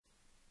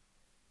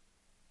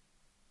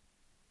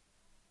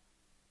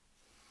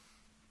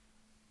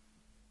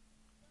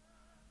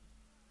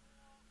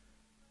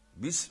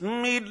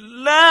بسم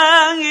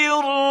الله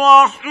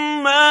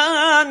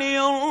الرحمن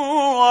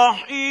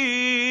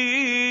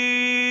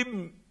الرحيم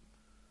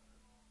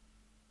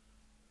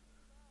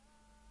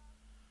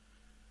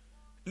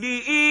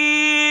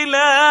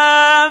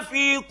لإيلاف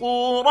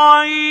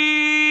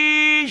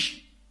قريش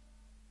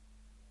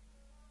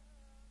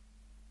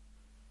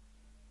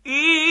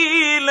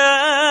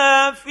إيلافهم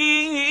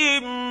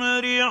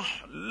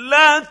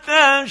رحلة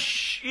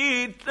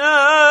الشتاء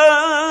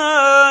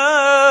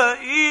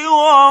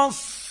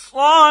والصيف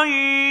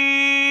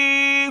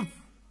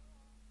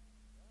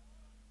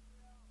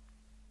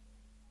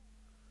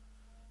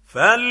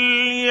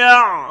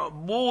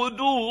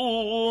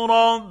فليعبدوا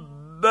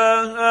رب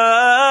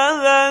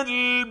هذا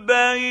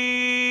البيت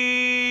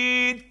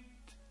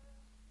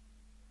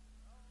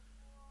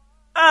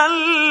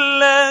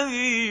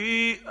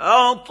الذي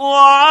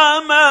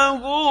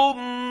أطعمهم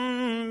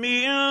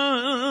من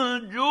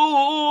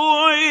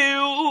جوع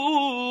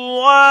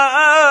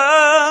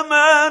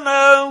وآمنهم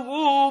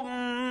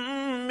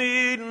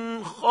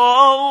من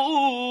خوف.